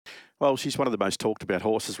Well, she's one of the most talked about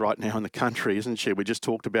horses right now in the country, isn't she? We just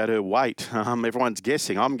talked about her weight. Everyone's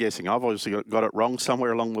guessing. I'm guessing. I've obviously got it wrong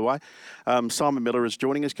somewhere along the way. Simon Miller is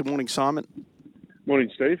joining us. Good morning, Simon. Morning,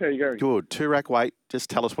 Steve. How you going? Good. Toorak weight. Just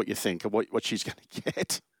tell us what you think of what she's going to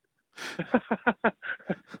get.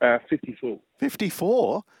 54.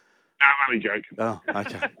 54? No, I'm only joking. Oh,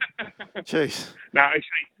 okay. Jeez. No, actually,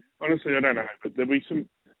 honestly, I don't know. But there'll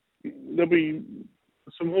be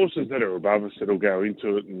some horses that are above us that'll go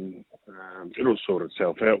into it, and it'll sort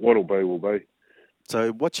itself out. What'll be will be.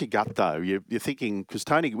 So what's your gut, though? You're thinking, because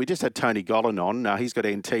we just had Tony Gollan on. He's got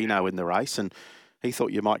Antino in the race, and he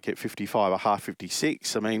thought you might get 55 or half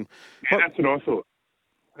 56. I mean... Yeah, that's what I thought.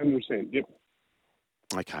 100%, yep.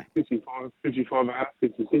 Okay. 55 and a half,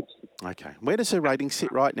 56. Okay. Where does her rating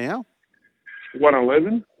sit right now?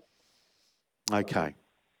 111. Okay.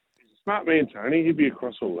 Smart man, Tony. He'd be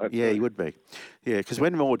across all that. Yeah, he would be. Yeah, because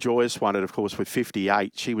when More Joyous won it, of course, with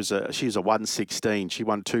 58, she was a 116. She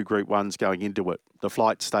won 2 Group 1s going into it. The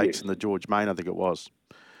Flight Stakes and the George Main, I think it was.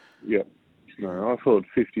 Yeah. No, I thought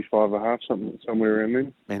 55 and a half, somewhere around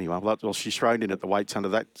there. Anyway, well, she's thrown in at the weights under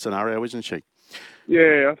that scenario, isn't she?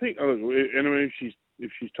 Yeah, I think. And I mean,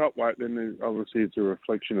 if she's top weight, then obviously it's a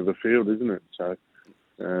reflection of the field, isn't it? So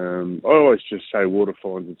I always just say water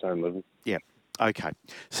finds its own level. Yeah. Okay.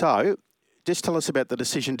 So just tell us about the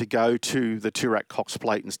decision to go to the Toorak Cox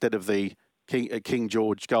Plate instead of the King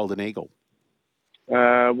George Golden Eagle.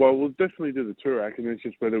 Well, we'll definitely do the Toorak, and it's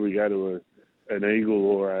just whether we go to an Eagle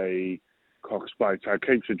or a Cox Plate. So it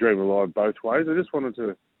keeps the dream alive both ways. I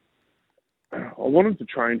wanted to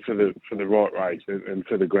train for the right race and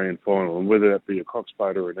for the grand final, and whether that be a Cox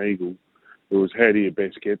Plate or an Eagle, it was how do you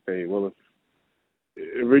best get there? Well,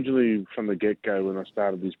 originally from the get-go when I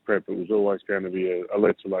started this prep, it was always going to be a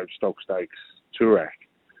Let's Elope Stock Stakes Toorak,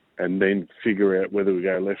 and then figure out whether we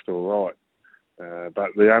go left or right.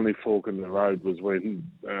 But the only fork in the road was when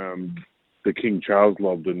the King Charles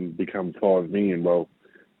lobbed and become 5 million. Well,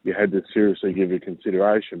 you had to seriously give it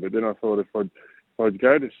consideration. But then I thought if I'd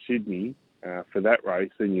go to Sydney for that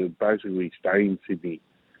race, then you'd basically stay in Sydney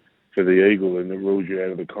for the Eagle, and it rules you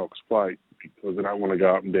out of the Cox Plate because I don't want to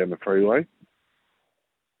go up and down the freeway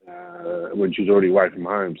when she's already away from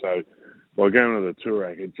home. So by going to the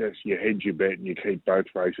Toorak, it just you hedge your bet and you keep both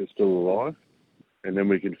races still alive, and then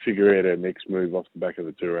we can figure out our next move off the back of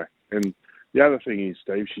the Toorak. And the other thing is,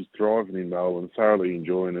 Steve, she's thriving in Melbourne, thoroughly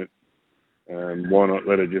enjoying it. Why not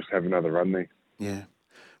let her just have another run there? Yeah.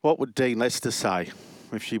 What would Dean Lester say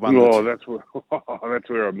if she won? That's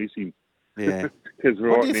where I miss him. Yeah.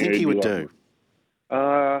 What do you think he would do?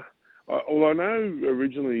 Well, I know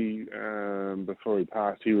originally, before he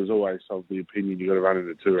passed, he was always of the opinion you got to run in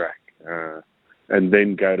the Toorak and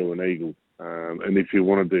then go to an Eagle. And if you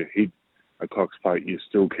wanted to hit a Cox Plate, you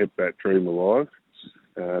still kept that dream alive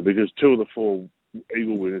because 2 of the 4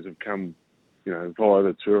 Eagle winners have come, via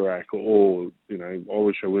the Toorak, or I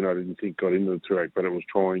wish I didn't think got into the Toorak, but it was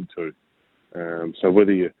trying to. So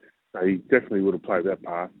whether he definitely would have played that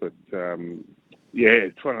path, but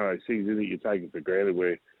it's one of those things, isn't it? You're taking for granted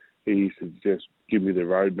where he used to just give me the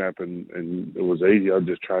roadmap and it was easy. I'd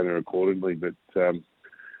just train her accordingly. But I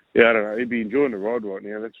don't know. He'd be enjoying the ride right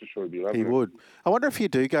now. That's for sure. He'd be loving it. He would. I wonder if you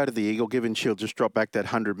do go to the Eagle, given she'll just drop back that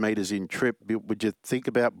 100 metres in trip, would you think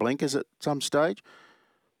about blinkers at some stage?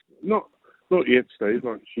 Not yet, Steve.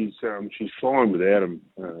 Like she's fine without him.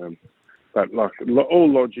 But like all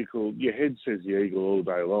logical, your head says the Eagle all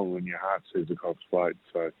day long, and your heart says the Cox Plate.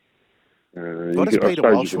 So, what does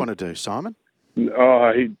Peter Walsh want to do, Simon?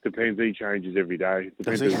 It depends. He changes every day. It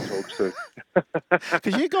depends who he talks to.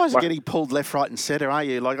 Because you guys are getting pulled left, right, and centre, aren't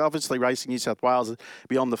you? Like obviously Racing New South Wales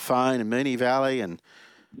be on the phone and Moonee Valley and.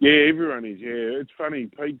 Yeah, everyone is. Yeah, it's funny.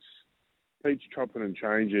 Pete's chopping and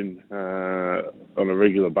changing on a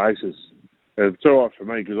regular basis. It's all right for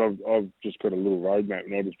me because I've just got a little roadmap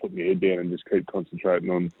and I just put my head down and just keep concentrating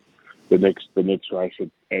on the next race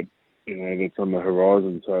at that's on the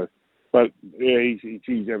horizon. So, but yeah,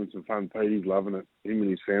 he's having some fun. Pete, he's loving it. Him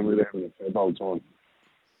and his family, they're having a fun whole time.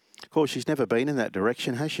 Of course, she's never been in that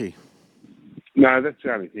direction, has she? No, that's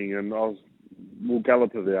the only thing, and we'll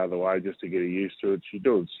gallop her the other way just to get her used to it. She's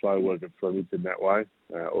doing slow work at Flemington that way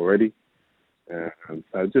already.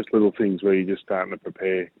 So just little things where you're just starting to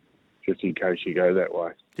prepare just in case you go that way.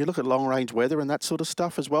 Do you look at long-range weather and that sort of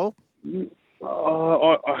stuff as well?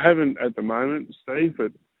 I haven't at the moment, Steve,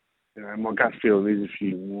 but my gut feeling is if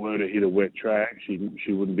she were to hit a wet track, she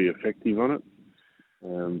wouldn't be effective on it.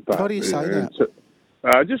 But, why do you say that?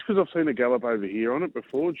 Just because I've seen her gallop over here on it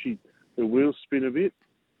before, the wheels spin a bit.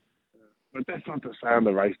 But that's not to say on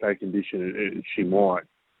the race day condition she might.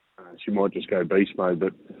 She might just go beast mode,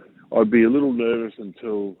 but I'd be a little nervous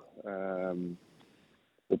until,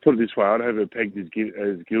 we'll put it this way, I'd have her pegged as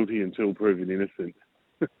guilty until proven innocent.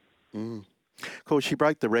 Mm. Of course, she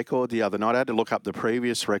broke the record the other night. I had to look up the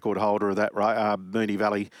previous record holder of that, Moonee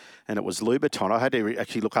Valley, and it was Luberton. I had to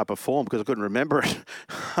actually look up a form because I couldn't remember it.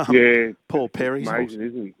 Yeah. Paul Perry's amazing,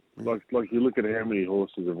 horse. isn't it? Like you look at how many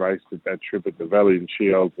horses have raced at that trip at the Valley, and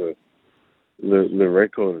she holds the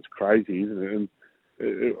record. It's crazy, isn't it? And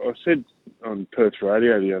I said on Perth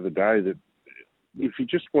Radio the other day that if you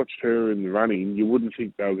just watched her in the running, you wouldn't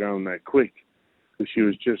think they were going that quick. She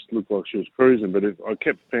was just looked like she was cruising, but I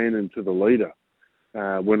kept fanning to the leader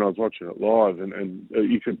when I was watching it live, and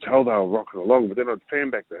you could tell they were rocking along. But then I'd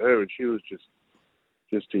fan back to her, and she was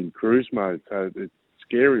just in cruise mode. So it's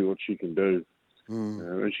scary what she can do,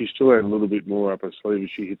 and she still had a little bit more up her sleeve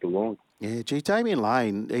as she hit the line. Yeah, gee, Damien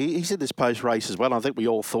Lane, he said this post-race as well. I think we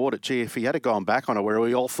all thought it. Gee, if he had gone back on her where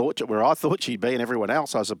I thought she'd be and everyone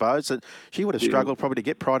else, I suppose, that she would have struggled probably to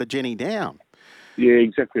get Pride of Jenny down. Yeah,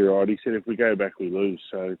 exactly right. He said if we go back, we lose.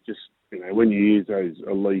 So just, when you use those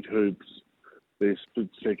elite hoops, their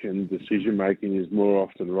split-second decision-making is more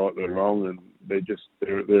often right than wrong, and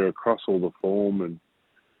they're across all the form. And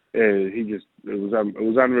yeah, it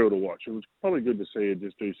was unreal to watch. It was probably good to see her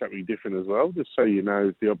just do something different as well, just so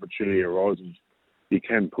if the opportunity arises, you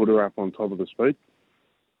can put her up on top of the speed.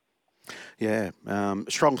 Yeah,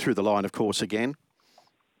 strong through the line, of course, again.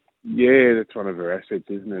 Yeah, that's one of her assets,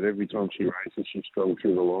 isn't it? Every time she races, she's strong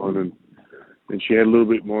through the line, and she had a little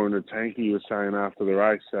bit more in the tank, he was saying, after the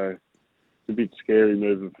race, so it's a bit scary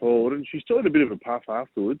moving forward. And she still had a bit of a puff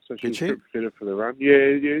afterwards, so she was fitter for the run.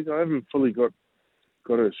 Yeah, I haven't fully got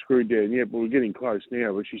her screwed down yet, but we're getting close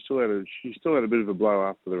now. But she still had a bit of a blow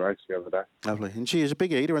after the race the other day. Lovely. And she is a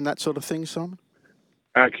big eater and that sort of thing, Simon?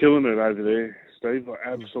 Killing it over there, Steve.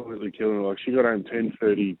 Absolutely killing it. Like, she got home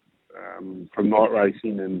 10:30 from night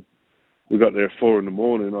racing, and we got there at 4 in the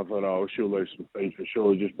morning. I thought, she'll lose some speed for sure.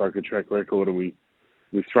 We just broke a track record, and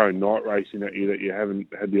we've thrown night racing at you that you haven't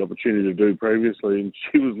had the opportunity to do previously. And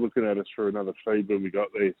she was looking at us for another feed when we got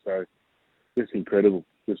there. So just incredible.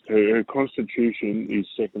 Just her constitution is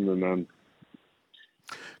second to none.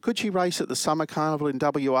 Could she race at the Summer Carnival in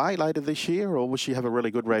WA later this year, or will she have a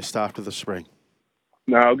really good rest after the spring?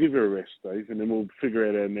 No, I'll give her a rest, Steve, and then we'll figure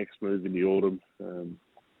out our next move in the autumn.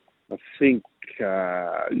 I think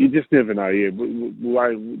you just never know. Yeah,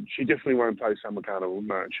 she definitely won't play Summer Carnival.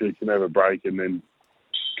 No, she can have a break and then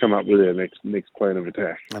come up with our next plan of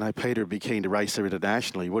attack. I know Peter would be keen to race her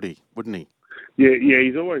internationally, wouldn't he? Yeah.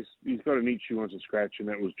 He's got an itch he wants to scratch, and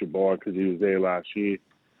that was Dubai because he was there last year.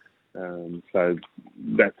 So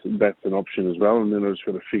that's an option as well. And then I just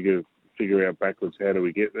got to figure out backwards how do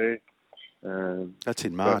we get there. That's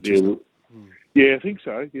in March, isn't it? Yeah, I think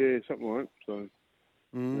so. Yeah, something like that. So.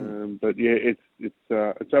 But yeah,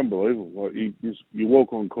 it's unbelievable. Like you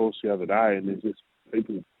walk on course the other day, and there's just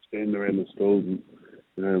people standing around the stalls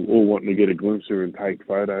and all wanting to get a glimpse of her and take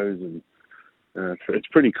photos, and it's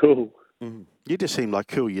pretty cool. You just seem like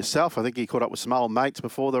cool yourself. I think you caught up with some old mates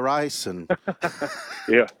before the race, and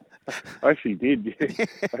yeah, I actually did.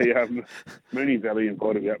 Yeah, Moonee Valley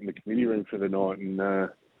invited me up in the committee room for the night, and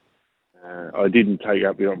I didn't take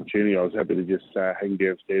up the opportunity. I was happy to just hang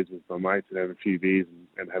downstairs with my mates and have a few beers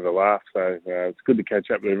and have a laugh. So it's good to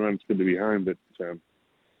catch up with everyone. It's good to be home. But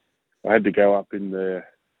I had to go up in the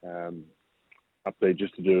up there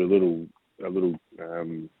just to do a little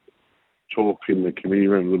talk in the committee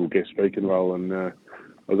room, a little guest speaking role. And I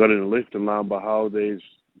got in a lift, and lo and behold, there's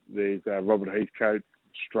Robert Heathcote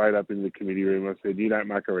straight up in the committee room. I said, "You don't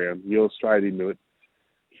muck around. You're straight into it."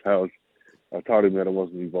 So I told him that I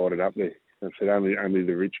wasn't invited up there. I said, only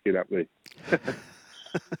the rich get up there.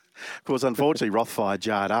 Of course, unfortunately, Rothfire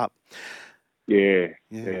jarred up. Yeah,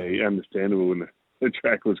 understandable when the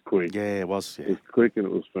track was quick. Yeah, it was. Yeah. It was quick and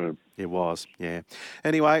it was firm. It was, yeah.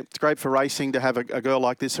 Anyway, it's great for racing to have a girl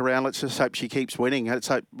like this around. Let's just hope she keeps winning. Let's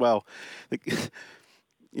hope,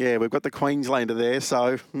 yeah, we've got the Queenslander there,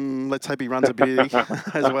 so let's hope he runs a beauty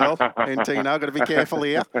as well. And Tino, got to be careful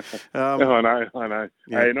here. I know.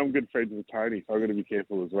 Yeah. Hey, and I'm good friends with Tony, so I've got to be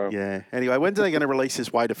careful as well. Yeah. Anyway, when's they going to release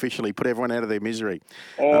this weight officially, put everyone out of their misery?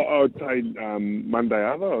 I'd say Monday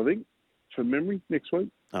other, I think, from memory, next week.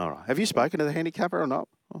 All right. Have you spoken to the handicapper or not?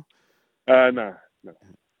 No.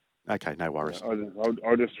 Okay, no worries.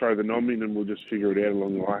 I'll just throw the nom in and we'll just figure it out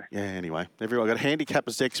along the way. Yeah, anyway. Everyone got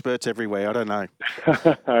handicappers experts everywhere. I don't know.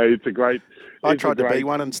 It's a great... I tried to be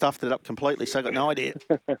one and stuffed it up completely, so I got no idea.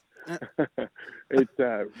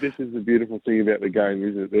 This is the beautiful thing about the game,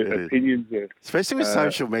 isn't it? The opinions are... Especially with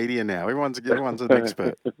social media now. Everyone's an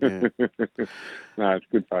expert. Yeah. No, it's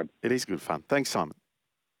good fun. It is good fun. Thanks, Simon.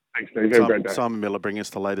 Thanks, Steve. Have a great day. Simon Miller bringing us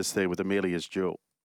the latest there with Amelia's Jewel.